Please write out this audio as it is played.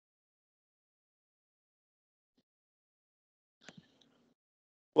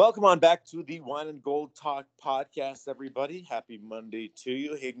Welcome on back to the Wine and Gold Talk podcast, everybody. Happy Monday to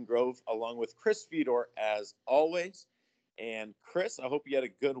you. Hayden Grove, along with Chris Fedor, as always. And Chris, I hope you had a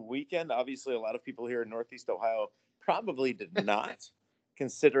good weekend. Obviously, a lot of people here in Northeast Ohio probably did not,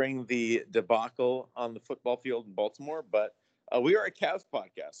 considering the debacle on the football field in Baltimore. But we are a Cavs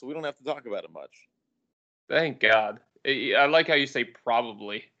podcast, so we don't have to talk about it much. Thank God. I like how you say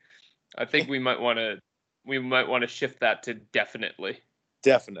probably. I think we might want to shift that to definitely.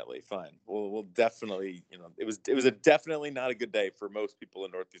 Definitely fine. We'll definitely, it was a definitely not a good day for most people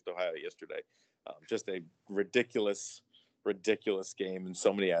in Northeast Ohio yesterday. Just a ridiculous game in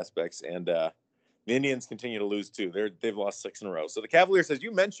so many aspects, and the Indians continue to lose too. They've lost 6 in a row. So the Cavaliers,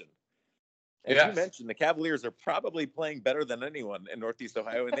 Yes, the Cavaliers are probably playing better than anyone in Northeast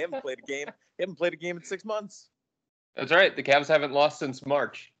Ohio, and they haven't played a game. They haven't played a game in 6 months. that's right. The Cavs haven't lost since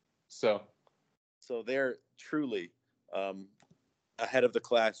March. So They're truly ahead of the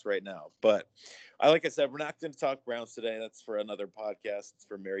class right now. But like I said, we're not going to talk Browns today. That's for another podcast. It's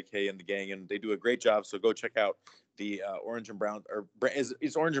for Mary Kay and the gang, and they do a great job. So go check out the Orange and Brown, or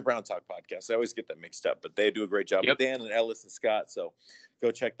it's Orange and Brown Talk podcast. I always get that mixed up, but they do a great job with yep. Dan and Ellis and Scott. So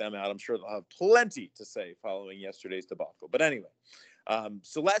go check them out. I'm sure they'll have plenty to say following yesterday's debacle. But anyway,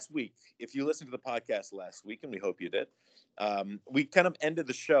 so last week, if you listened to the podcast last week, and we hope you did, we kind of ended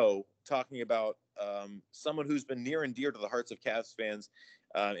the show talking about someone who's been near and dear to the hearts of Cavs fans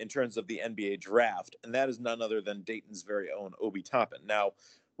in terms of the NBA draft, and that is none other than Dayton's very own Obi Toppin. Now,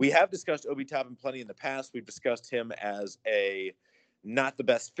 we have discussed Obi Toppin plenty in the past. We've discussed him as a not the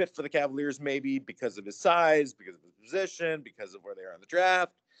best fit for the Cavaliers, maybe because of his size, because of his position, because of where they are in the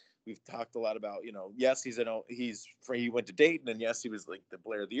draft. We've talked a lot about, yes, he went to Dayton, and yes, he was like the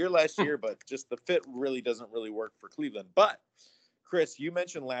player of the year last year, but just the fit really doesn't really work for Cleveland. But Chris, you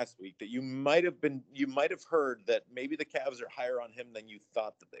mentioned last week that you might have heard that maybe the Cavs are higher on him than you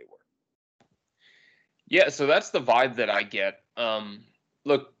thought that they were. Yeah, so that's the vibe that I get.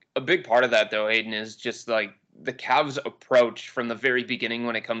 Look, a big part of that though, Hayden, is just like the Cavs' approach from the very beginning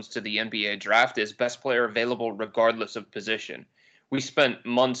when it comes to the NBA draft is best player available regardless of position. We spent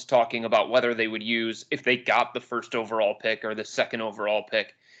months talking about whether they would use, if they got the first overall pick or the second overall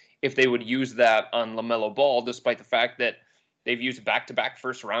pick, if they would use that on LaMelo Ball, despite the fact that they've used back-to-back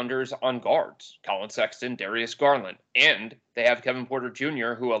first-rounders on guards, Colin Sexton, Darius Garland, and they have Kevin Porter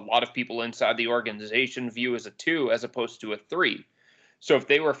Jr., who a lot of people inside the organization view as a 2 as opposed to a 3. So if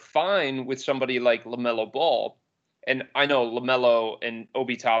they were fine with somebody like LaMelo Ball, and I know LaMelo and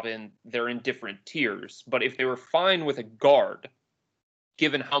Obi Toppin, they're in different tiers, but if they were fine with a guard,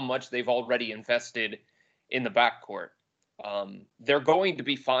 given how much they've already invested in the backcourt, they're going to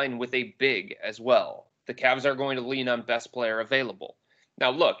be fine with a big as well. The Cavs are going to lean on best player available. Now,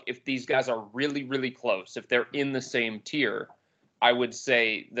 look, if these guys are really, really close, if they're in the same tier, I would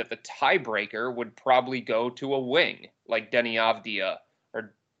say that the tiebreaker would probably go to a wing like Denny Avdia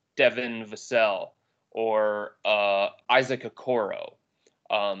or Devin Vassell or Isaac Okoro.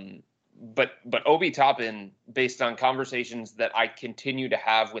 But Obi Toppin, based on conversations that I continue to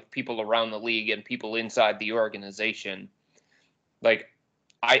have with people around the league and people inside the organization, like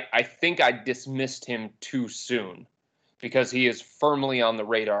I think I dismissed him too soon because he is firmly on the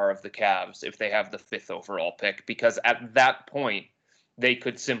radar of the Cavs if they have the 5th overall pick, because at that point they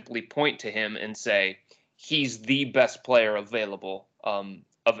could simply point to him and say he's the best player available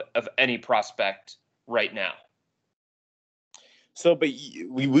of any prospect right now. So, but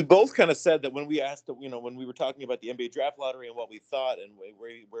we both kind of said that when we asked, when we were talking about the NBA draft lottery and what we thought and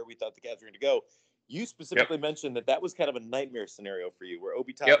where we thought the Cavs were going to go, you specifically mentioned that was kind of a nightmare scenario for you, where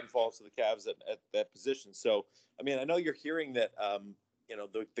Obi Toppin falls to the Cavs at that position. So, I mean, I know you're hearing that,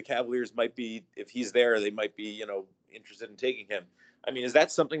 the Cavaliers might be, if he's there, they might be, interested in taking him. I mean, is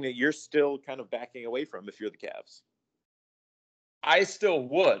that something that you're still kind of backing away from if you're the Cavs? I still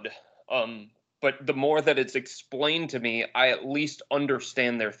would. But the more that it's explained to me, I at least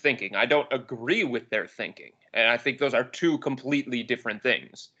understand their thinking. I don't agree with their thinking. And I think those are two completely different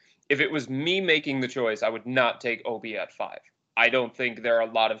things. If it was me making the choice, I would not take Obi at 5. I don't think there are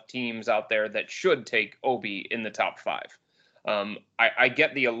a lot of teams out there that should take Obi in the top 5. I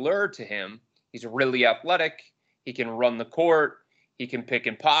get the allure to him. He's really athletic. He can run the court. He can pick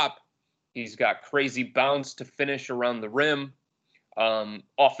and pop. He's got crazy bounce to finish around the rim.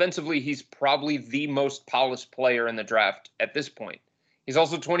 Offensively, he's probably the most polished player in the draft at this point. He's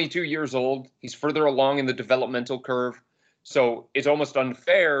also 22 years old. He's further along in the developmental curve. So it's almost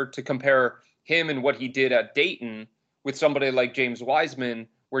unfair to compare him and what he did at Dayton with somebody like James Wiseman,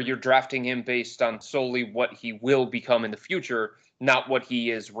 where you're drafting him based on solely what he will become in the future, not what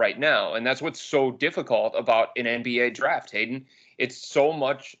he is right now. And that's what's so difficult about an NBA draft, Hayden. It's so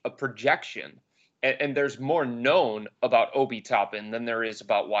much a projection. And there's more known about Obi Toppin than there is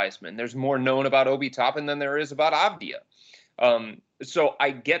about Wiseman. There's more known about Obi Toppin than there is about Avdia. So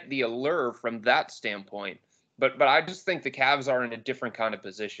I get the allure from that standpoint, but I just think the Cavs are in a different kind of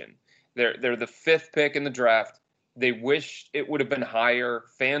position. They're the 5th pick in the draft. They wish it would have been higher.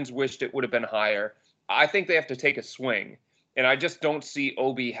 Fans wished it would have been higher. I think they have to take a swing, and I just don't see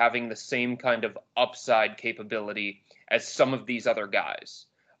Obi having the same kind of upside capability as some of these other guys.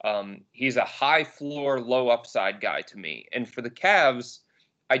 He's a high floor, low upside guy to me, and for the Cavs,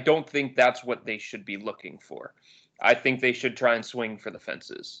 I don't think that's what they should be looking for. I think they should try and swing for the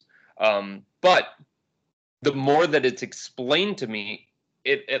fences. But the more that it's explained to me,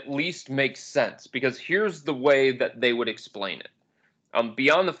 it at least makes sense, because here's the way that they would explain it.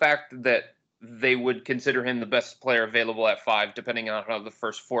 Beyond the fact that they would consider him the best player available at 5, depending on how the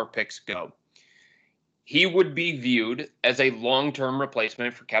first 4 picks go, he would be viewed as a long-term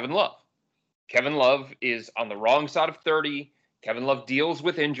replacement for Kevin Love. Kevin Love is on the wrong side of 30. Kevin Love deals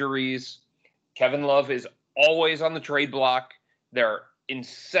with injuries. Kevin Love is always on the trade block. There are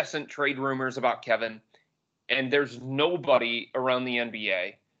incessant trade rumors about Kevin. And there's nobody around the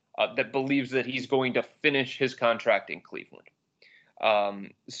NBA that believes that he's going to finish his contract in Cleveland.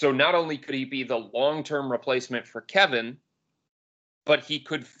 So not only could he be the long-term replacement for Kevin, but he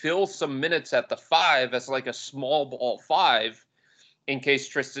could fill some minutes at the 5 as like a small ball 5 in case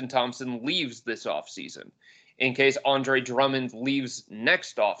Tristan Thompson leaves this offseason, in case Andre Drummond leaves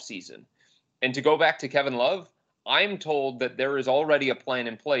next offseason. And to go back to Kevin Love, I'm told that there is already a plan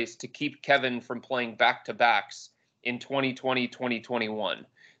in place to keep Kevin from playing back-to-backs in 2020, 2021.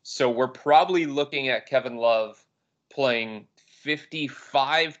 So we're probably looking at Kevin Love playing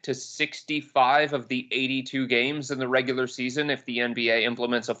 55 to 65 of the 82 games in the regular season if the NBA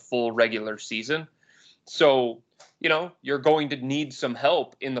implements a full regular season. So, you're going to need some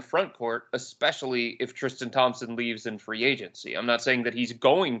help in the front court, especially if Tristan Thompson leaves in free agency. I'm not saying that he's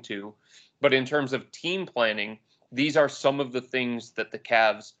going to, but in terms of team planning, these are some of the things that the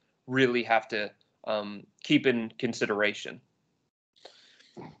Cavs really have to keep in consideration.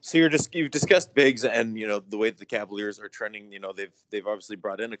 So you've discussed bigs, and the way that the Cavaliers are trending. They've obviously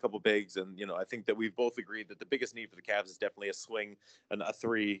brought in a couple bigs, and I think that we've both agreed that the biggest need for the Cavs is definitely a swing and a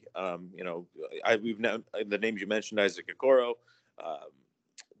 3. The names you mentioned: Isaac Okoro,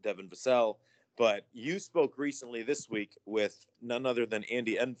 Devin Vassell. But you spoke recently this week with none other than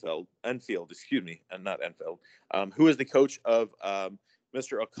Andy Enfield, and not Enfield, who is the coach of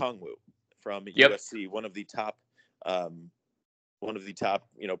Mr. Okongwu from USC, one of the top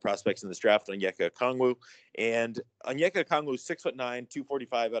prospects in this draft, Onyeka Okongwu. And Onyeka Okongwu, 6'9",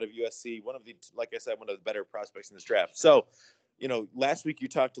 245 out of USC, one of the better prospects in this draft. So, last week you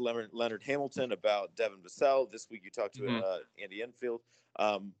talked to Leonard Hamilton about Devin Vassell. This week you talked to Andy Enfield.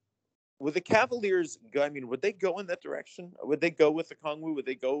 Would the Cavaliers go? I mean, would they go in that direction? Would they go with Okongwu? Would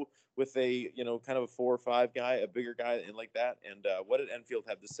they go with a kind of a 4 or 5 guy, a bigger guy, and like that? And what did Enfield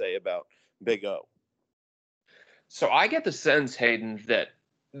have to say about Big O? So I get the sense, Hayden, that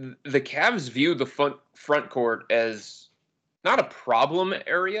the Cavs view the front court as not a problem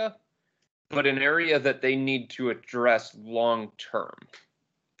area, but an area that they need to address long term.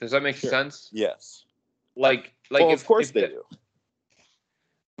 Does that make sense? Yes. Of course they do.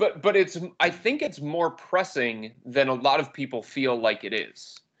 But I think it's more pressing than a lot of people feel like it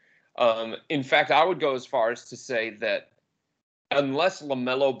is. In fact, I would go as far as to say that unless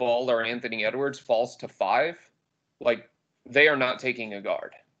LaMelo Ball or Anthony Edwards falls to 5, they are not taking a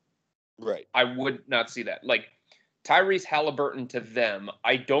guard. Right. I would not see that. Tyrese Halliburton to them,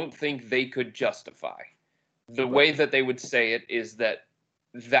 I don't think they could justify. The way that they would say it is that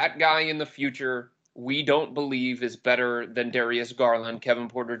guy in the future, we don't believe is better than Darius Garland, Kevin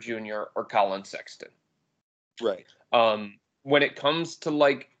Porter Jr., or Colin Sexton. Right. When it comes to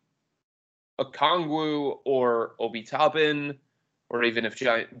Okongwu or Obi Toppin, or even if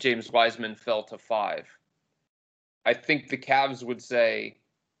James Wiseman fell to 5, I think the Cavs would say,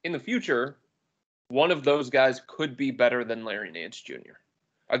 in the future, one of those guys could be better than Larry Nance Jr.,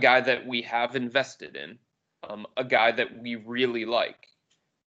 a guy that we have invested in, a guy that we really like.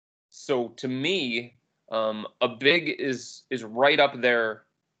 So to me, a big is right up there,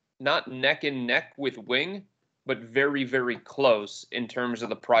 not neck and neck with wing, but very, very close in terms of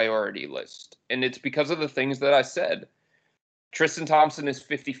the priority list. And it's because of the things that I said. Tristan Thompson is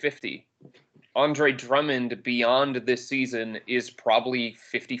 50-50. Andre Drummond beyond this season is probably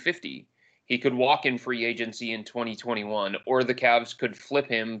 50-50. He could walk in free agency in 2021, or the Cavs could flip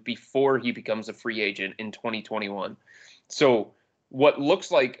him before he becomes a free agent in 2021. So what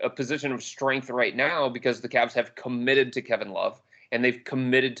looks like a position of strength right now because the Cavs have committed to Kevin Love and they've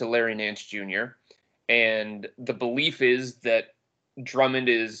committed to Larry Nance Jr. And the belief is that Drummond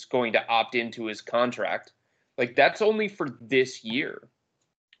is going to opt into his contract. Like, that's only for this year.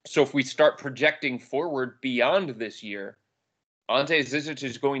 So if we start projecting forward beyond this year, Ante Zizic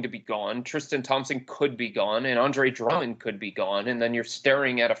is going to be gone. Tristan Thompson could be gone, and Andre Drummond could be gone. And then you're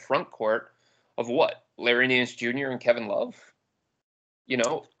staring at a front court of what? Larry Nance Jr. and Kevin Love? You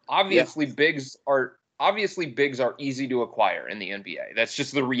know, obviously bigs are easy to acquire in the NBA. That's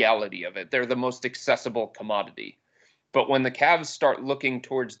just the reality of it. They're the most accessible commodity. But when the Cavs start looking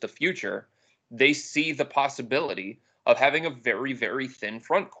towards the future, they see the possibility of having a very, very thin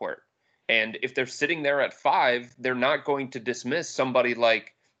front court. And if they're sitting there at 5, they're not going to dismiss somebody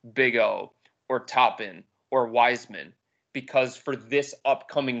like Big O or Toppin or Wiseman, because for this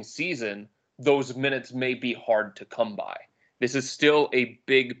upcoming season, those minutes may be hard to come by. This is still a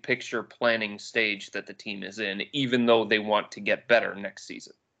big picture planning stage that the team is in, even though they want to get better next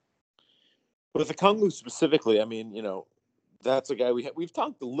season. With Okongwu specifically, I mean, you know, that's a guy we've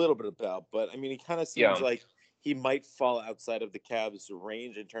talked a little bit about, but I mean, he kind of seems like he might fall outside of the Cavs'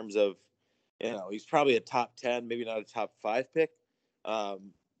 range in terms of, you know, he's probably a top 10, maybe not a top 5 pick,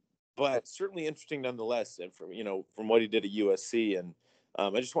 but certainly interesting nonetheless. And from what he did at USC, and I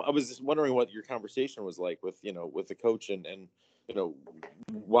was just wondering what your conversation was like with the coach and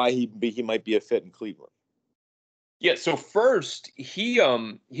why he might be a fit in Cleveland. Yeah. So first, he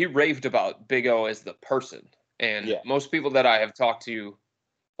raved about Big O as the person, and most people that I have talked to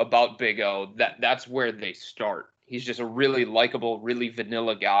about Big O, that's where they start. He's just a really likable, really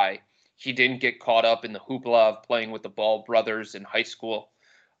vanilla guy. He didn't get caught up in the hoopla of playing with the Ball brothers in high school.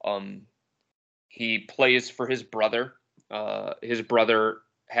 He plays for his brother. His brother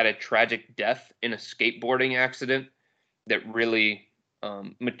had a tragic death in a skateboarding accident that really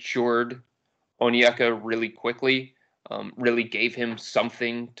matured Onyeka really quickly, really gave him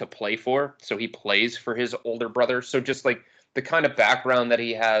something to play for. So he plays for his older brother. So just like the kind of background that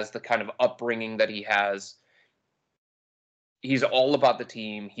he has, the kind of upbringing that he has, he's all about the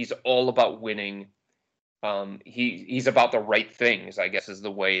team. He's all about winning. He's about the right things, I guess, is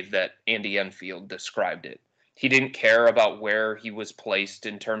the way that Andy Enfield described it. He didn't care about where he was placed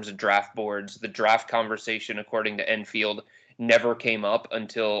in terms of draft boards. The draft conversation, according to Enfield, never came up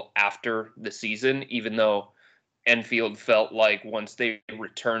until after the season, even though Enfield felt like once they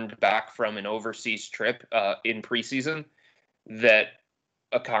returned back from an overseas trip in preseason, that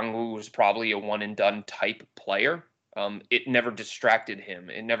Okongwu was probably a one-and-done type player. It never distracted him.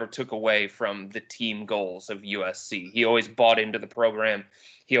 It never took away from the team goals of USC. He always bought into the program.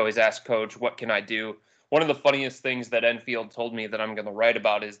 He always asked coach, what can I do? One of the funniest things that Enfield told me that I'm going to write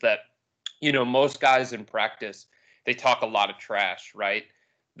about is that, most guys in practice, they talk a lot of trash, right?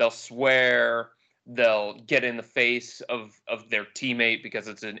 They'll swear, they'll get in the face of their teammate because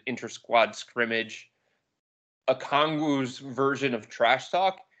it's an inter-squad scrimmage. Okongwu's version of trash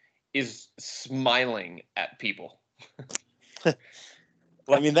talk is smiling at people.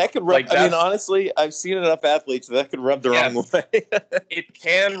 I mean, that could rub. I mean, honestly, I've seen enough athletes that could rub the wrong way. It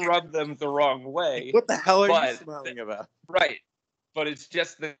can rub them the wrong way. What the hell are you smiling about? Right. But it's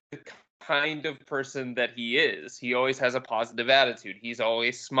just the kind of person that he is. He always has a positive attitude. He's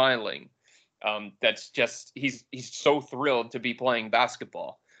always smiling. That's just he's so thrilled to be playing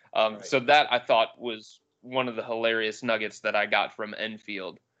basketball. Right. So that I thought was one of the hilarious nuggets that I got from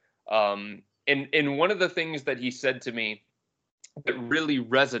Enfield. And one of the things that he said to me that really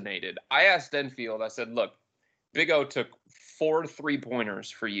resonated, I asked Enfield, I said, look, Big O took 4 3-pointers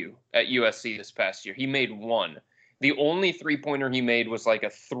for you at USC this past year. He made 1. The only 3-pointer he made was like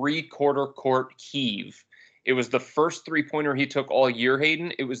a 3-quarter court heave. It was the first 3-pointer he took all year,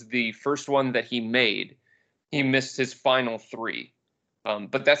 Hayden. It was the first one that he made. He missed his final 3.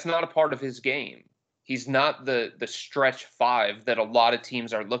 But that's not a part of his game. He's not the stretch 5 that a lot of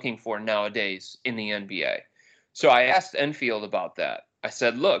teams are looking for nowadays in the NBA. So I asked Enfield about that. I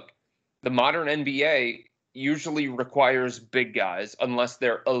said, look, the modern NBA usually requires big guys unless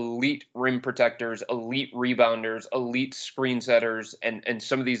they're elite rim protectors, elite rebounders, elite screen setters, and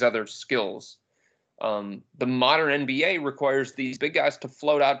some of these other skills. The modern NBA requires these big guys to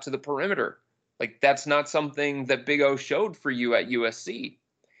float out to the perimeter. Like, that's not something that Big O showed for you at USC.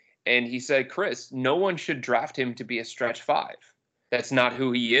 And he said, Chris, no one should draft him to be a stretch 5. That's not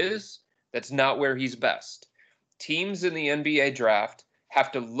who he is. That's not where he's best. Teams in the NBA draft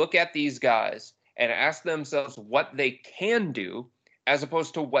have to look at these guys and ask themselves what they can do as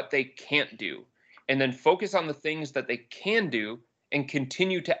opposed to what they can't do, and then focus on the things that they can do and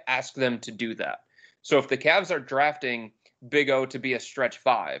continue to ask them to do that. So if the Cavs are drafting Big O to be a stretch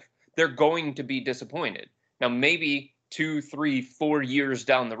 5. They're going to be disappointed. Now, maybe 2, 3, 4 years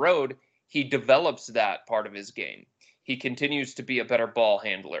down the road, he develops that part of his game. He continues to be a better ball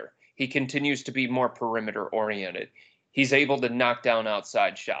handler. He continues to be more perimeter oriented. He's able to knock down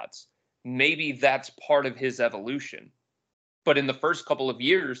outside shots. Maybe that's part of his evolution. But in the first couple of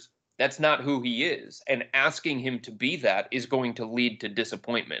years, that's not who he is. And asking him to be that is going to lead to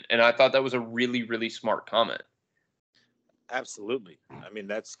disappointment. And I thought that was a really, really smart comment. Absolutely. I mean,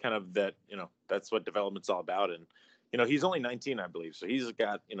 that's kind of that, that's what development's all about. And, he's only 19, I believe. So he's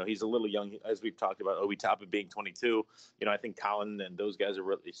got, he's a little young, as we've talked about, Obi Toppin being 22. I think Colin and those guys are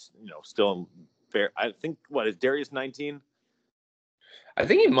really, still fair. I think, is Darius 19? I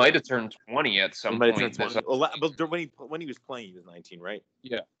think he might have turned 20 at some point. But when he was playing, he was 19, right?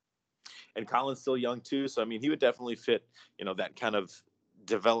 Yeah. And Colin's still young too. So, I mean, he would definitely fit, that kind of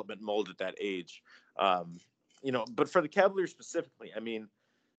development mold at that age. But for the Cavaliers specifically, I mean,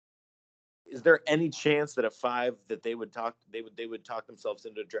 is there any chance that at 5 that they would talk themselves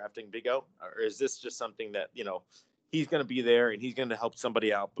into drafting Big O? Or is this just something that, he's going to be there and he's going to help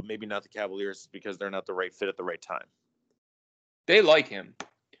somebody out, but maybe not the Cavaliers because they're not the right fit at the right time? They like him.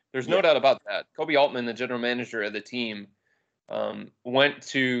 There's no doubt about that. Kobe Altman, the general manager of the team, went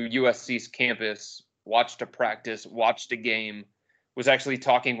to USC's campus, watched a practice, watched a game, was actually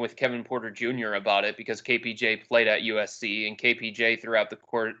talking with Kevin Porter Jr. about it because KPJ played at USC, and KPJ throughout the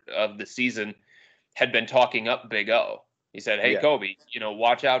course of the season had been talking up Big O. He said, hey, Kobe,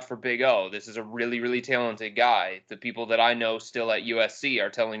 watch out for Big O. This is a really, really talented guy. The people that I know still at USC are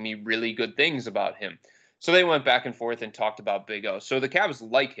telling me really good things about him. So they went back and forth and talked about Big O. So the Cavs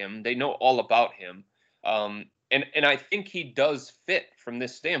like him. They know all about him. And I think he does fit from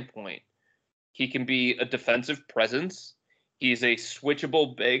this standpoint. He can be a defensive presence. He's a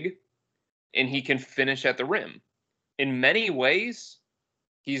switchable big, and he can finish at the rim. In many ways,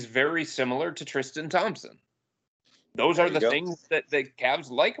 he's very similar to Tristan Thompson. Those are the things that the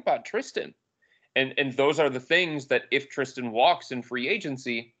Cavs like about Tristan. And those are the things that if Tristan walks in free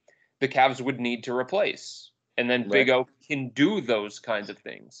agency, the Cavs would need to replace. And then Big O can do those kinds of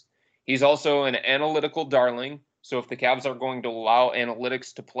things. He's also an analytical darling. So if the Cavs are going to allow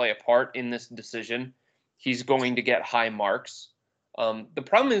analytics to play a part in this decision, he's going to get high marks. The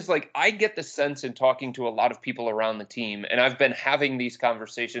problem is, I get the sense in talking to a lot of people around the team, and I've been having these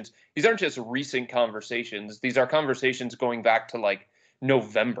conversations. These aren't just recent conversations. These are conversations going back to,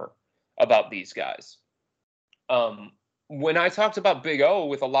 November about these guys. When I talked about Big O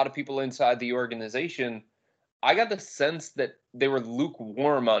with a lot of people inside the organization, I got the sense that they were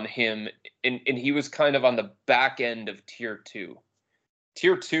lukewarm on him, and he was kind of on the back end of Tier 2.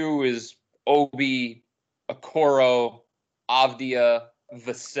 Tier 2 is Obi, Okoro, Avdia,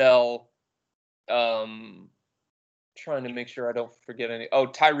 Vassell, trying to make sure I don't forget any. Oh,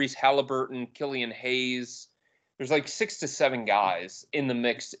 Tyrese Halliburton, Killian Hayes. There's 6 to 7 guys in the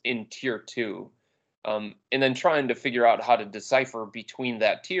mix in Tier 2. And then trying to figure out how to decipher between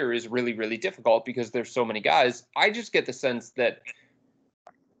that tier is really, really difficult because there's so many guys. I just get the sense that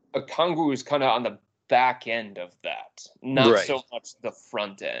Okongwu is kind of on the back end of that, not so much the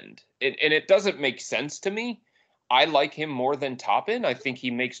front end. And it doesn't make sense to me. I like him more than Toppin. I think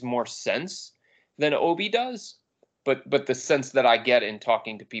he makes more sense than Obi does. But the sense that I get in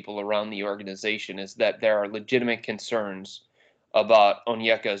talking to people around the organization is that there are legitimate concerns about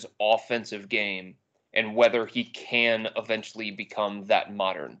Onyeka's offensive game and whether he can eventually become that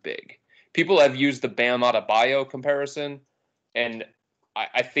modern big. People have used the Bam Adebayo comparison, and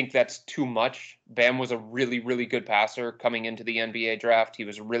I think that's too much. Bam was a really, really good passer coming into the NBA draft. He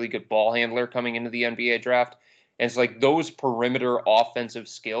was a really good ball handler coming into the NBA draft. And it's those perimeter offensive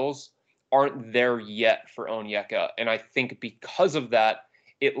skills aren't there yet for Onyeka. And I think because of that,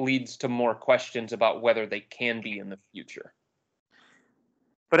 it leads to more questions about whether they can be in the future.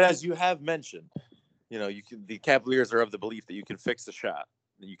 But as you have mentioned, the Cavaliers are of the belief that you can fix the shot.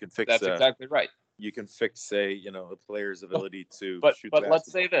 You can fix. That's exactly right. You can fix, a player's ability to shoot. But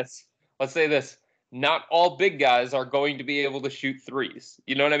let's say this. Not all big guys are going to be able to shoot threes.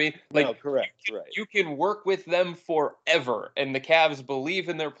 You know what I mean? No, correct. Right. You can work with them forever, and the Cavs believe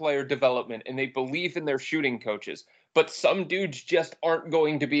in their player development, and they believe in their shooting coaches. But some dudes just aren't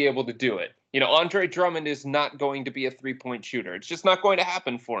going to be able to do it. Andre Drummond is not going to be a three-point shooter. It's just not going to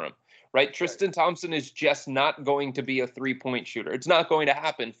happen for him. Right? Tristan Thompson is just not going to be a three-point shooter. It's not going to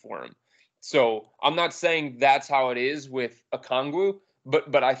happen for him. So I'm not saying that's how it is with Okongwu,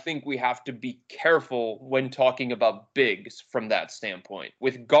 but I think we have to be careful when talking about bigs from that standpoint.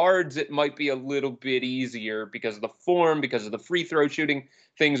 With guards, it might be a little bit easier because of the form, because of the free throw shooting,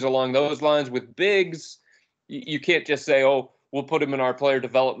 things along those lines. With bigs, You can't just say, oh, we'll put him in our player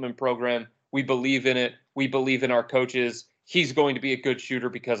development program. We believe in it. We believe in our coaches. He's going to be a good shooter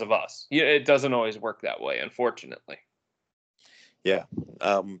because of us. It doesn't always work that way, unfortunately. Yeah,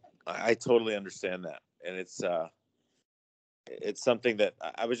 I totally understand that, and it's something that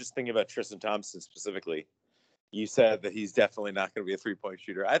I was just thinking about Tristan Thompson specifically. You said that he's definitely not going to be a 3-point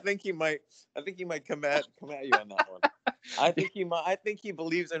shooter. I think he might come at you on that one. I think he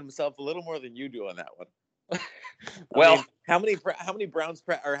believes in himself a little more than you do on that one. Well, I mean, how many Cavs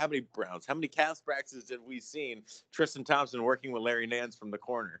practices did we seen Tristan Thompson working with Larry Nance from the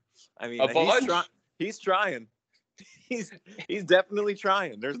corner? I mean, he's trying. He's definitely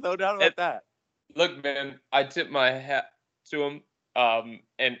trying. There's no doubt about that. Look, man, I tip my hat to him. And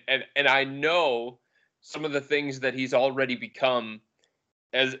I know some of the things that he's already become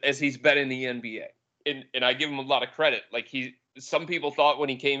as he's been in the NBA. And I give him a lot of credit. Like some people thought when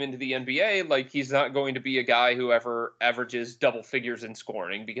he came into the NBA, like he's not going to be a guy who ever averages double figures in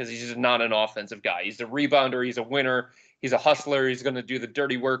scoring because he's just not an offensive guy. He's a rebounder. He's a winner. He's a hustler. He's going to do the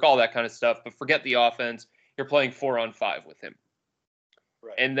dirty work, all that kind of stuff. But forget the offense. You're playing 4-on-5 with him.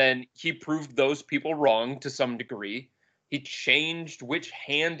 Right. And then he proved those people wrong to some degree. He changed which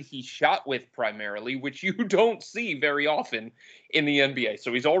hand he shot with primarily, which you don't see very often in the NBA.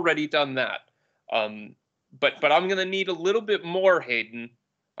 So he's already done that. But I'm going to need a little bit more, Hayden.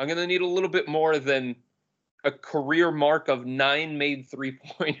 I'm going to need a little bit more than a career mark of 9 made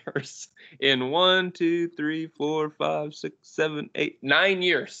 3-pointers in 1, 2, 3, 4, 5, 6, 7, 8, 9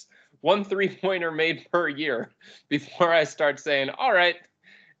 years. 1 3-pointer made per year before I start saying, all right,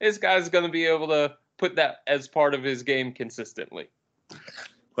 this guy's going to be able to put that as part of his game consistently.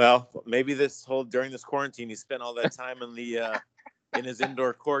 Well, maybe during this quarantine, he spent all that time in his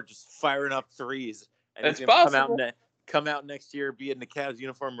indoor court just firing up threes. And it's he's possible. Come out next year, be in the Cavs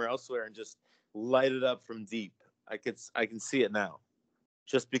uniform or elsewhere, and just light it up from deep. I can see it now,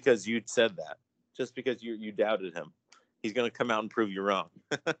 just because you said that, just because you doubted him. He's going to come out and prove you wrong.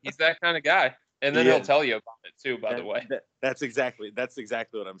 He's that kind of guy, and then he'll tell you about it too. By the way, that's exactly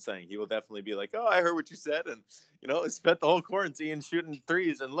what I'm saying. He will definitely be like, "Oh, I heard what you said," and I spent the whole quarantine shooting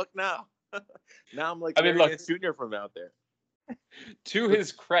threes, and look now. Now I'm like, Junior from out there. To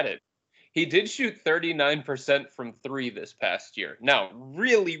his credit, he did shoot 39% from 3 this past year. Now,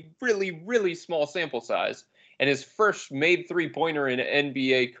 really, really, really small sample size, and his first made 3-pointer in an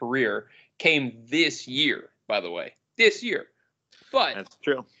NBA career came this year, by the way. This year. But that's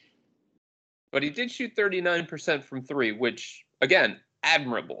true. But he did shoot 39% from 3, which, again,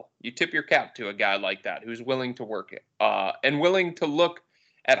 admirable. You tip your cap to a guy like that who's willing to work it and willing to look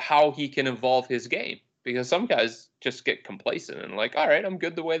at how he can evolve his game. Because some guys just get complacent and like, all right, I'm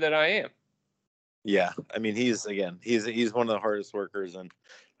good the way that I am. Yeah, I mean, he's one of the hardest workers and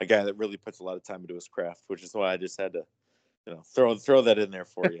a guy that really puts a lot of time into his craft, which is why I just had to, throw that in there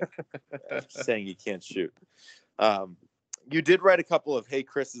for you, saying he can't shoot. You did write a couple of "Hey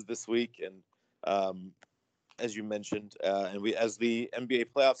Chris's" this week, and as you mentioned, as the NBA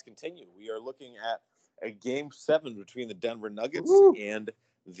playoffs continue, we are looking at a Game 7 between the Denver Nuggets and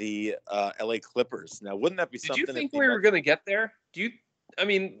the LA Clippers. Now, wouldn't that be something? Did you think we were going to get there?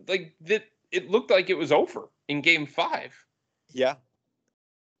 It looked like it was over in Game 5. Yeah,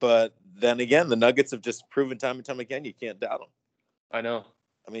 but then again, the Nuggets have just proven time and time again you can't doubt them. I know.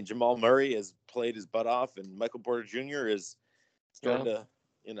 I mean, Jamal Murray has played his butt off, and Michael Porter Jr. is starting to,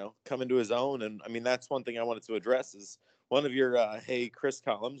 come into his own. And I mean, that's one thing I wanted to address is one of your "Hey Chris"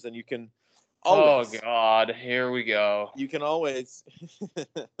 columns, and you can always. Oh God, here we go. You can always.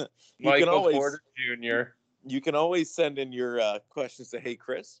 Michael Porter Jr. You can always send in your questions to "Hey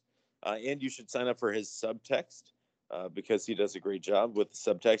Chris," and you should sign up for his subtext because he does a great job with the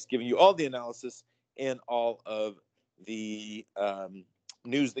subtext, giving you all the analysis and all of the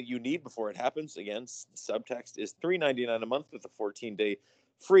news that you need before it happens. Again, subtext is $3.99 a month with a 14-day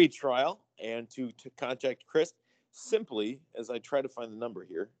free trial. And to contact Chris, simply, as I try to find the number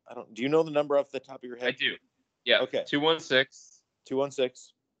here, do you know the number off the top of your head? I do. Yeah. Okay. 216.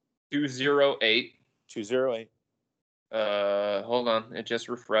 208. Hold on. It just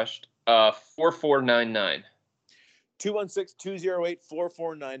refreshed. 4499.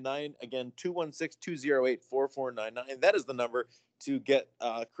 216-208-4499. Again, 216-208-4499. That is the number to get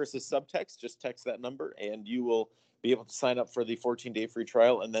Chris's subtext. Just text that number, and you will be able to sign up for the 14-day free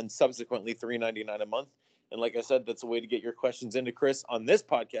trial, and then subsequently $3.99 a month. And like I said, that's a way to get your questions into Chris on this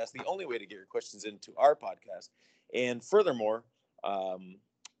podcast, the only way to get your questions into our podcast. And furthermore,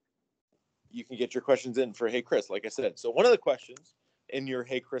 you can get your questions in for Hey Chris, like I said. So one of the questions in your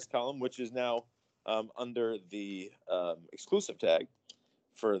Hey Chris column, which is now under the exclusive tag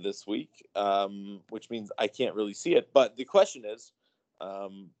for this week, which means I can't really see it. But the question is,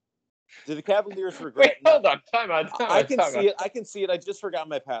 do the Cavaliers regret? Wait, hold on. Time out. I can see it. I can see it. I just forgot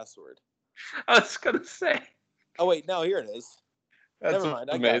my password. I was going to say. Oh, wait. No, here it is. That's Never mind.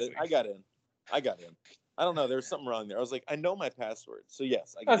 amazing. I got it. I got in. I don't know. There was something wrong there. I was like, I know my password. So,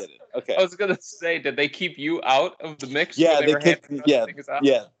 yes, I get it. Okay. I was going to say, did they keep you out of the mix? Yeah, they kicked me. Yeah,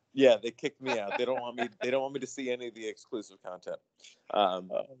 yeah, they kicked me out. They don't want me. They don't want me to see any of the exclusive content,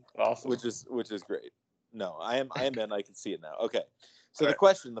 awesome. which is great. No, I am in. I can see it now. Okay, so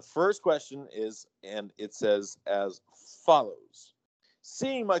the first question is, and it says as follows: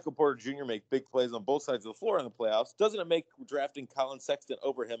 seeing Michael Porter Jr. make big plays on both sides of the floor in the playoffs, doesn't it make drafting Colin Sexton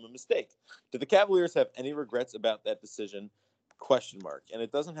over him a mistake? Do the Cavaliers have any regrets about that decision? ? And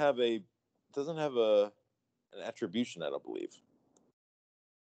it doesn't have an attribution, I don't believe.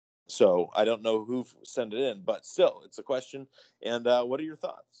 So I don't know who sent it in, but still, it's a question. And what are your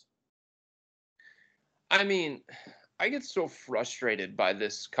thoughts? I mean, I get so frustrated by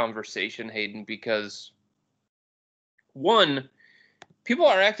this conversation, Hayden, because one, people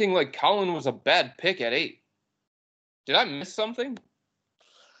are acting like Colin was a bad pick at 8. Did I miss something?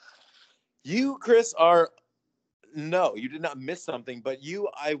 You, Chris, no, you did not miss something, but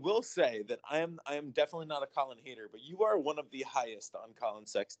I will say that I am definitely not a Colin hater, but you are one of the highest on Colin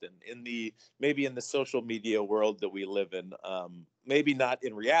Sexton maybe in the social media world that we live in. Maybe not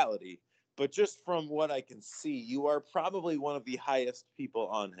in reality, but just from what I can see, you are probably one of the highest people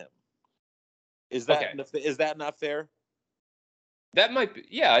on him. Is that not fair? That might be.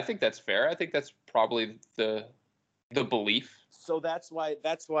 Yeah, I think that's fair. I think that's probably the belief. So that's why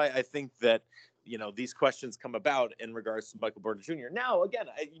I think that, these questions come about in regards to Michael Porter Jr. Now, again,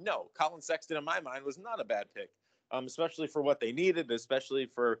 Colin Sexton in my mind was not a bad pick, especially for what they needed, especially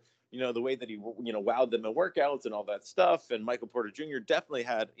for, the way that he, wowed them in workouts and all that stuff. And Michael Porter Jr. definitely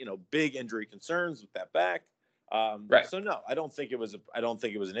had, big injury concerns with that back. Right. So no, I don't think it was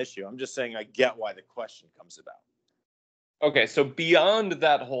an issue. I'm just saying I get why the question comes about. Okay, so beyond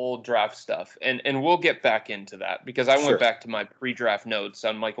that whole draft stuff, and we'll get back into that because I went back to my pre-draft notes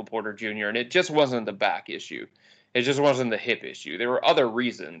on Michael Porter Jr., and it just wasn't the back issue. It just wasn't the hip issue. There were other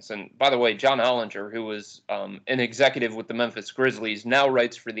reasons. And by the way, John Hollinger, who was an executive with the Memphis Grizzlies, now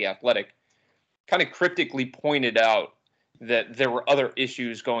writes for The Athletic, kind of cryptically pointed out that there were other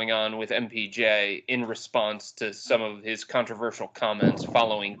issues going on with MPJ in response to some of his controversial comments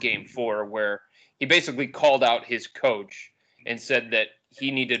following Game 4, where he basically called out his coach and said that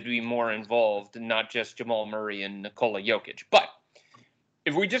he needed to be more involved, not just Jamal Murray and Nikola Jokic. But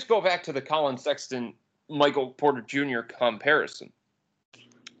if we just go back to the Colin Sexton, Michael Porter Jr. comparison,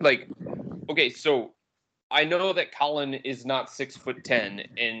 so I know that Colin is not 6'10"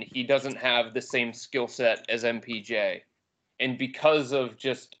 and he doesn't have the same skill set as MPJ. And because of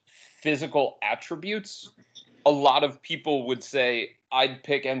just physical attributes, a lot of people would say I'd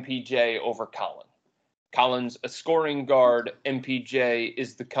pick MPJ over Colin. Colin's a scoring guard. MPJ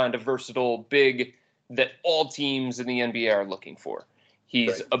is the kind of versatile big that all teams in the NBA are looking for.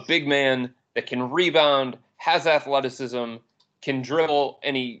 He's a big man that can rebound, has athleticism, can dribble,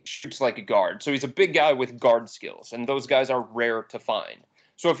 and he shoots like a guard. So he's a big guy with guard skills, and those guys are rare to find.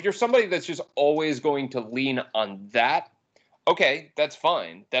 So if you're somebody that's just always going to lean on that, okay, that's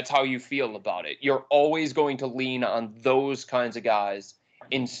fine. That's how you feel about it. You're always going to lean on those kinds of guys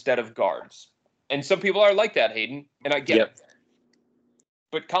instead of guards. And some people are like that, Hayden, and I get it.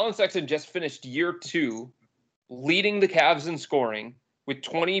 But Colin Sexton just finished year 2 leading the Cavs in scoring with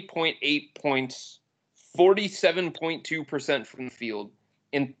 20.8 points, 47.2% from the field,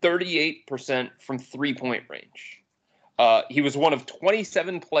 and 38% from three-point range. He was one of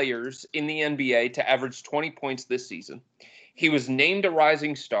 27 players in the NBA to average 20 points this season. He was named a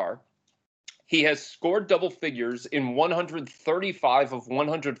rising star. He has scored double figures in 135 of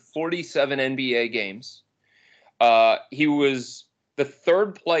 147 NBA games. He was the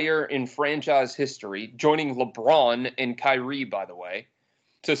 3rd player in franchise history, joining LeBron and Kyrie, by the way,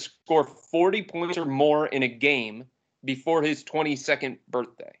 to score 40 points or more in a game before his 22nd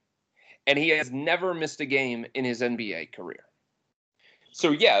birthday. And he has never missed a game in his NBA career.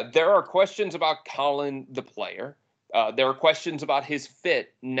 So, yeah, there are questions about Colin, the player. There are questions about his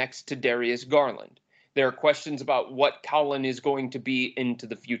fit next to Darius Garland. There are questions about what Colin is going to be into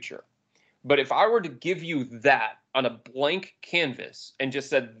the future. But if I were to give you that on a blank canvas and just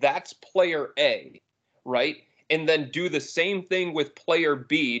said that's player A, right? And then do the same thing with player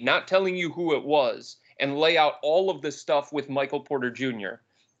B, not telling you who it was, and lay out all of this stuff with Michael Porter Jr.,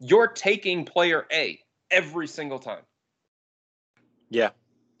 you're taking player A every single time. Yeah.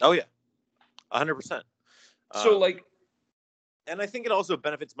 Oh, yeah. 100%. So, And I think it also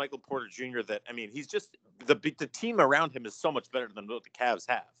benefits Michael Porter Jr. that, I mean, he's just the team around him is so much better than what the Cavs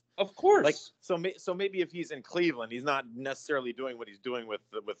have. Of course. Like, so maybe if he's in Cleveland, he's not necessarily doing what he's doing with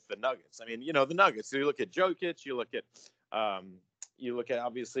the Nuggets. I mean, the Nuggets. So you look at Jokic, you look at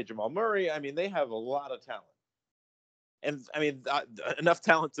obviously Jamal Murray. I mean, they have a lot of talent, and I mean enough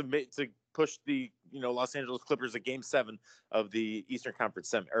talent to push the Los Angeles Clippers at Game 7 of the Eastern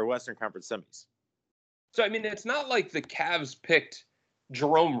Conference Western Conference semis. So I mean, it's not like the Cavs picked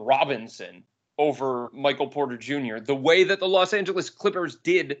Jerome Robinson over Michael Porter Jr. the way that the Los Angeles Clippers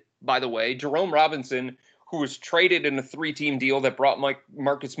did, by the way. Jerome Robinson, who was traded in a 3-team deal that brought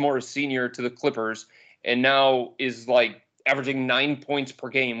Marcus Morris Sr. to the Clippers and now is like averaging 9 points per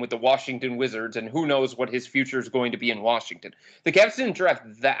game with the Washington Wizards, and who knows what his future is going to be in Washington. The Cavs didn't draft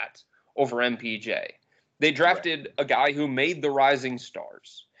that over MPJ. They drafted a guy who made the Rising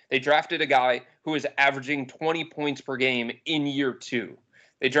Stars. They drafted a guy who is averaging 20 points per game in year 2.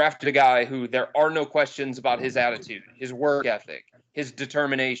 They drafted a guy who there are no questions about his attitude, his work ethic, his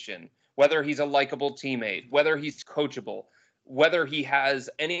determination, whether he's a likable teammate, whether he's coachable, whether he has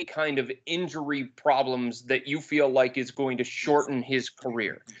any kind of injury problems that you feel like is going to shorten his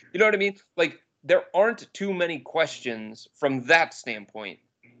career. You know what I mean? Like, there aren't too many questions from that standpoint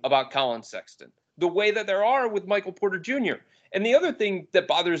about Colin Sexton, the way that there are with Michael Porter Jr. And the other thing that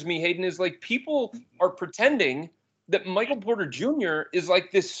bothers me, Hayden, is like people are pretending that Michael Porter Jr. is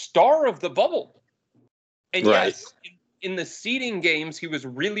like this star of the bubble. And yes, in the seeding games, he was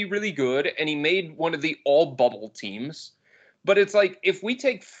really, really good, and he made one of the all-bubble teams. But it's like, if we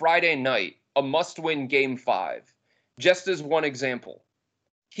take Friday night, a must-win Game 5, just as one example,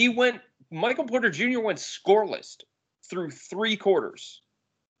 Michael Porter Jr. went scoreless through 3 quarters.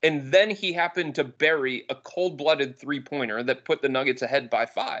 And then he happened to bury a cold-blooded three-pointer that put the Nuggets ahead by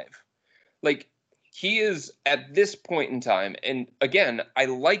 5. Like, he is at this point in time, and again, I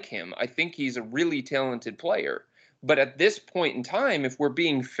like him. I think he's a really talented player. But at this point in time, if we're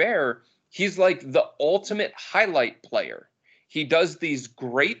being fair, he's like the ultimate highlight player. He does these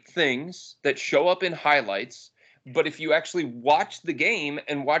great things that show up in highlights, but if you actually watch the game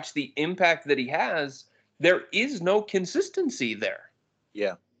and watch the impact that he has, there is no consistency there.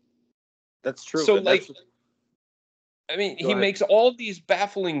 Yeah, that's true. So, he makes all these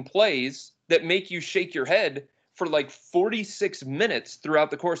baffling plays that make you shake your head for like 46 minutes throughout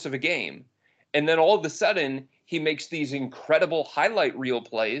the course of a game. And then all of a sudden, he makes these incredible highlight reel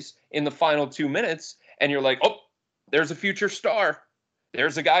plays in the final 2 minutes. And you're like, oh, there's a future star.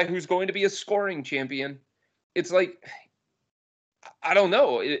 There's a guy who's going to be a scoring champion. It's like, I don't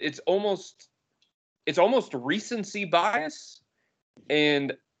know. It's almost recency bias.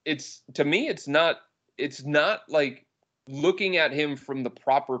 And to me, it's not like looking at him from the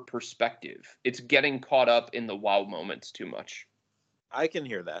proper perspective. It's getting caught up in the wow moments too much. I can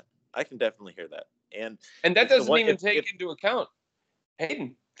hear that. I can definitely hear that. And that doesn't even take into account,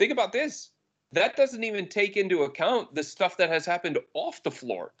 Hayden, think about this. That doesn't even take into account the stuff that has happened off the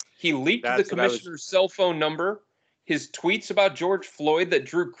floor. He leaked the commissioner's cell phone number, his tweets about George Floyd that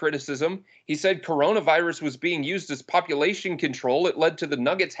drew criticism. He said coronavirus was being used as population control. It led to the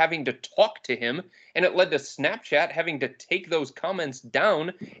Nuggets having to talk to him, and it led to Snapchat having to take those comments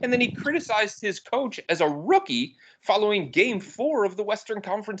down. And then he criticized his coach as a rookie following Game 4 of the Western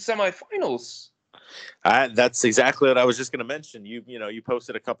Conference semifinals. That's exactly what I was just going to mention. You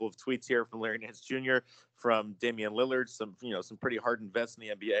posted a couple of tweets here from Larry Nance Jr., from Damian Lillard, some pretty hardened vets in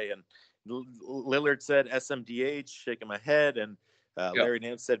the NBA, and Lillard said SMDH, shaking my head, and Larry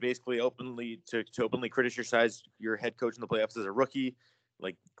Nance said basically openly to openly criticize your head coach in the playoffs as a rookie,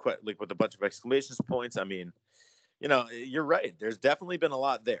 like with a bunch of exclamation points. I mean, you're right. There's definitely been a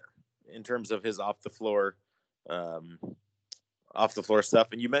lot there in terms of his off the floor stuff.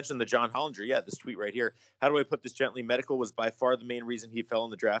 And you mentioned the John Hollinger. Yeah, this tweet right here. How do I put this gently? Medical was by far the main reason he fell in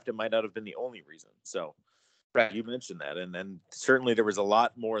the draft. It might not have been the only reason. So. Right. You mentioned that, and certainly there was a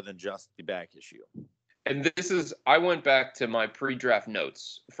lot more than just the back issue. And I went back to my pre-draft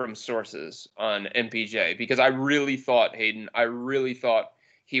notes from sources on MPJ because I really thought, Hayden,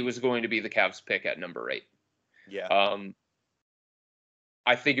 he was going to be the Cavs pick at number 8. Yeah.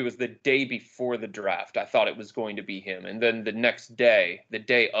 I think it was the day before the draft. I thought it was going to be him. And then the next day, the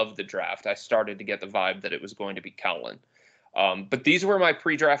day of the draft, I started to get the vibe that it was going to be Colin. But these were my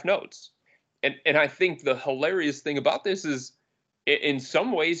pre-draft notes. And I think the hilarious thing about this is, in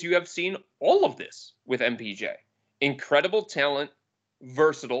some ways, you have seen all of this with MPJ. Incredible talent,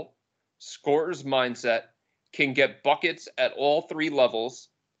 versatile, scorer's mindset, can get buckets at all 3 levels,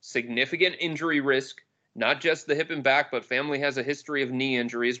 significant injury risk, not just the hip and back, but family has a history of knee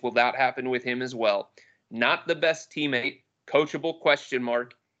injuries. Will that happen with him as well? Not the best teammate, coachable, question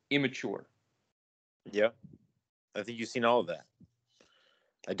mark, immature. Yeah, I think you've seen all of that.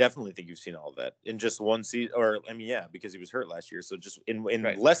 I definitely think you've seen all of that in just one season, or I mean, yeah, because he was hurt last year. So just in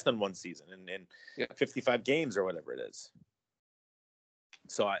Right. less than one season, in Yeah. 55 games or whatever it is.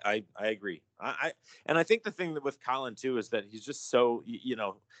 So I agree. And I think the thing that with Colin too is that he's just so,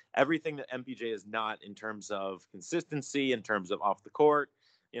 everything that MPJ is not in terms of consistency, in terms of off the court,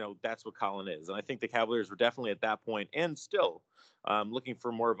 that's what Colin is. And I think the Cavaliers were definitely at that point and still looking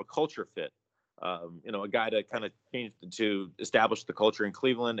for more of a culture fit. A guy to kind of to establish the culture in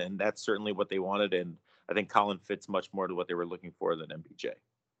Cleveland, and that's certainly what they wanted. And I think Colin fits much more to what they were looking for than MPJ.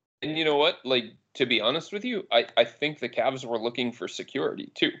 And you know what? Like, to be honest with you, I think the Cavs were looking for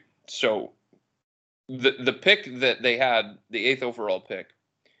security too. So the pick that they had, the 8th overall pick,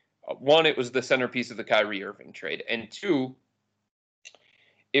 one, it was the centerpiece of the Kyrie Irving trade, and two,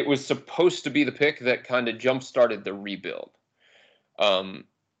 it was supposed to be the pick that kind of jump-started the rebuild.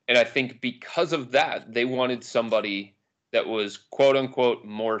 And I think because of that, they wanted somebody that was quote-unquote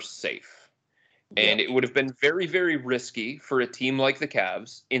more safe. And it would have been very, very risky for a team like the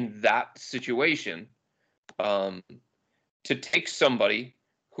Cavs in that situation to take somebody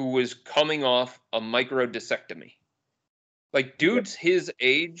who was coming off a microdiscectomy. Like, dudes his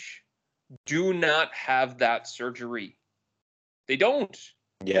age do not have that surgery. They don't.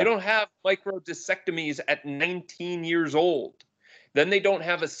 Yeah. They don't have microdiscectomies at 19 years old. Then they don't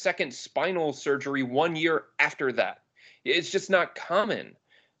have a second spinal surgery 1 year after that. It's just not common.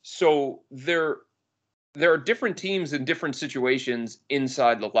 So there are different teams in different situations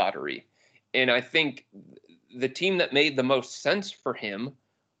inside the lottery. And I think the team that made the most sense for him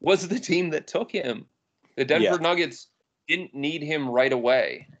was the team that took him. The Denver Nuggets didn't need him right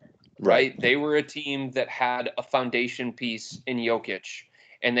away, right? They were a team that had a foundation piece in Jokic,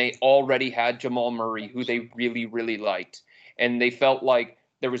 and they already had Jamal Murray, who they really, really liked. And they felt like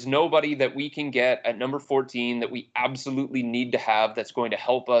there was nobody that we can get at number 14 that we absolutely need to have that's going to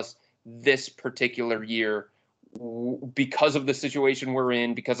help us this particular year because of the situation we're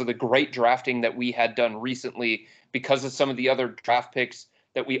in, because of the great drafting that we had done recently, because of some of the other draft picks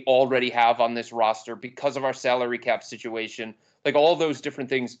that we already have on this roster, because of our salary cap situation, like all those different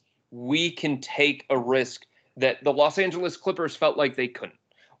things, we can take a risk that the Los Angeles Clippers felt like they couldn't,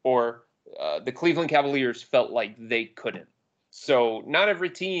 or the Cleveland Cavaliers felt like they couldn't. So not every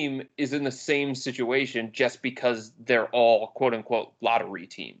team is in the same situation just because they're all quote unquote lottery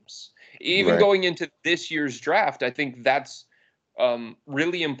teams. Even going into this year's draft, I think that's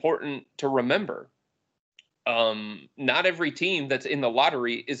really important to remember. Not every team that's in the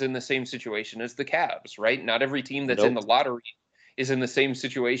lottery is in the same situation as the Cavs, right? Not every team that's in the lottery is in the same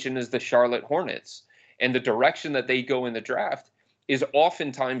situation as the Charlotte Hornets. And the direction that they go in the draft is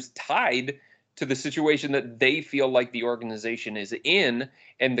oftentimes tied to the situation that they feel like the organization is in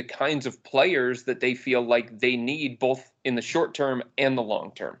and the kinds of players that they feel like they need both in the short term and the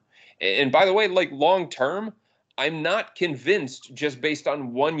long term. And by the way, like long term, I'm not convinced just based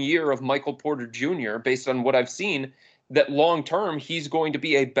on 1 year of Michael Porter Jr., based on what I've seen, that long term he's going to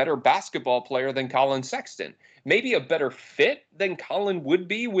be a better basketball player than Colin Sexton. Maybe a better fit than Colin would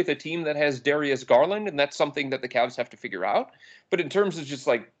be with a team that has Darius Garland, and that's something that the Cavs have to figure out. But in terms of just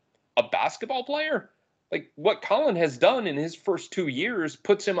like a basketball player, like what Colin has done in his first 2 years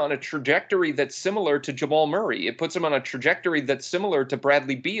puts him on a trajectory that's similar to Jamal Murray. It puts him on a trajectory that's similar to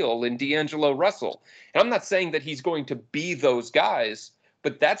Bradley Beal and D'Angelo Russell. And I'm not saying that he's going to be those guys,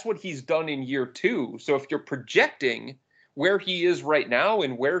 but that's what he's done in year 2. So if you're projecting where he is right now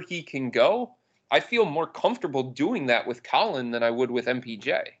and where he can go, I feel more comfortable doing that with Colin than I would with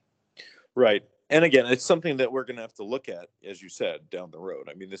MPJ. Right. And again, it's something that we're going to have to look at, as you said, down the road.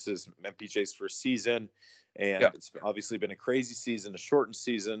 I mean, this is MPJ's first season, and it's obviously been a crazy season, a shortened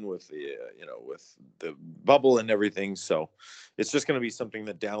season with the, with the bubble and everything. So it's just going to be something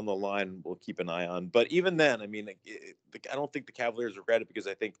that down the line we'll keep an eye on. But even then, I mean, I don't think the Cavaliers regret it because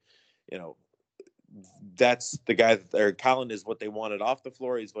I think, that's the guy or Colin is what they wanted off the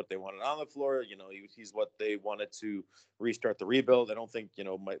floor. He's what they wanted on the floor. He's what they wanted to restart the rebuild. I don't think,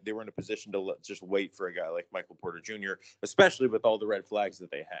 they were in a position to just wait for a guy like Michael Porter Jr., especially with all the red flags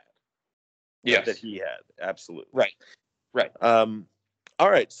that they had. Yes. That he had. Absolutely. Right. All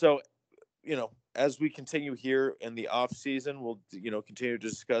right. So, as we continue here in the off season, we'll, continue to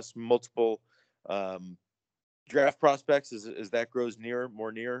discuss multiple, draft prospects as that grows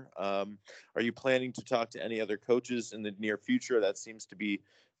more near. Are you planning to talk to any other coaches in the near future? That seems to be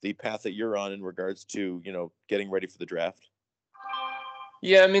the path that you're on in regards to, getting ready for the draft.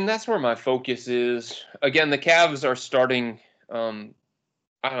 Yeah, I mean, that's where my focus is. Again, the Cavs are starting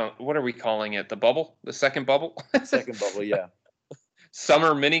I don't. What are we calling it? The bubble? The second bubble? Second bubble, yeah.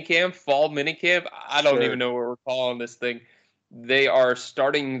 Summer minicamp, fall minicamp. I don't Sure. even know what we're calling this thing. They are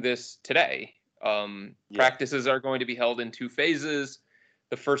starting this today. Yeah. Practices are going to be held in 2 phases.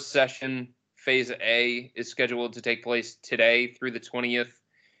 The first session, phase A, is scheduled to take place today through the 20th.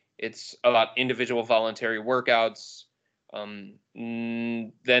 It's about individual voluntary workouts.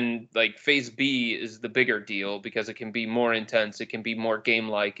 Then like phase B is the bigger deal because it can be more intense. It can be more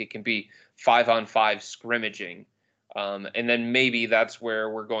game-like. It can be 5-on-5 scrimmaging. And then maybe that's where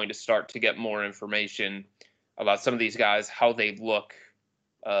we're going to start to get more information about some of these guys, how they look,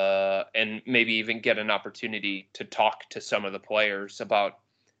 and maybe even get an opportunity to talk to some of the players about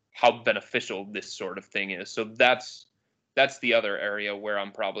how beneficial this sort of thing is. So that's the other area where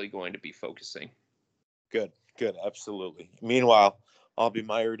I'm probably going to be focusing. Good. Absolutely. Meanwhile, I'll be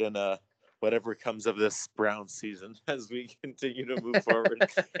mired in whatever comes of this Browns season as we continue to move forward,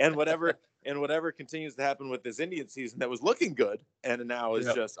 and whatever continues to happen with this Indian season that was looking good, and now is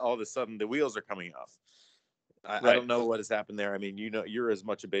just all of a sudden the wheels are coming off. I don't know what has happened there. I mean, you're as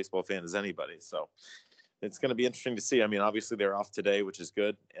much a baseball fan as anybody, so it's going to be interesting to see. I mean, obviously they're off today, which is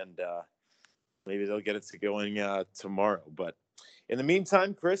good, and maybe they'll get it to going tomorrow. But in the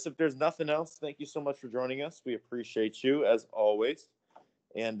meantime, Chris, if there's nothing else, thank you so much for joining us. We appreciate you as always.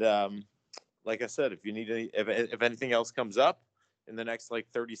 And like I said, if you need if anything else comes up in the next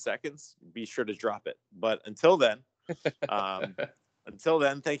 30 seconds, be sure to drop it. But until then,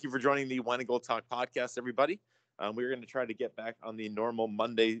 thank you for joining the Wine and Gold Talk podcast, everybody. We're going to try to get back on the normal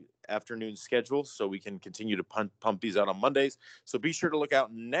Monday afternoon schedule so we can continue to pump these out on Mondays. So be sure to look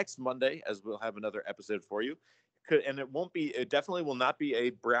out next Monday as we'll have another episode for you. And it definitely will not be a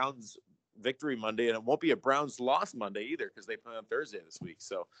Browns victory Monday, and it won't be a Browns loss Monday either because they play on Thursday this week.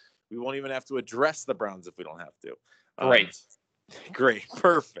 So we won't even have to address the Browns if we don't have to. Great.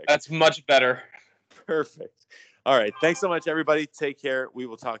 Perfect. That's much better. Perfect. All right. Thanks so much, everybody. Take care. We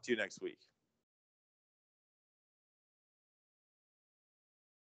will talk to you next week.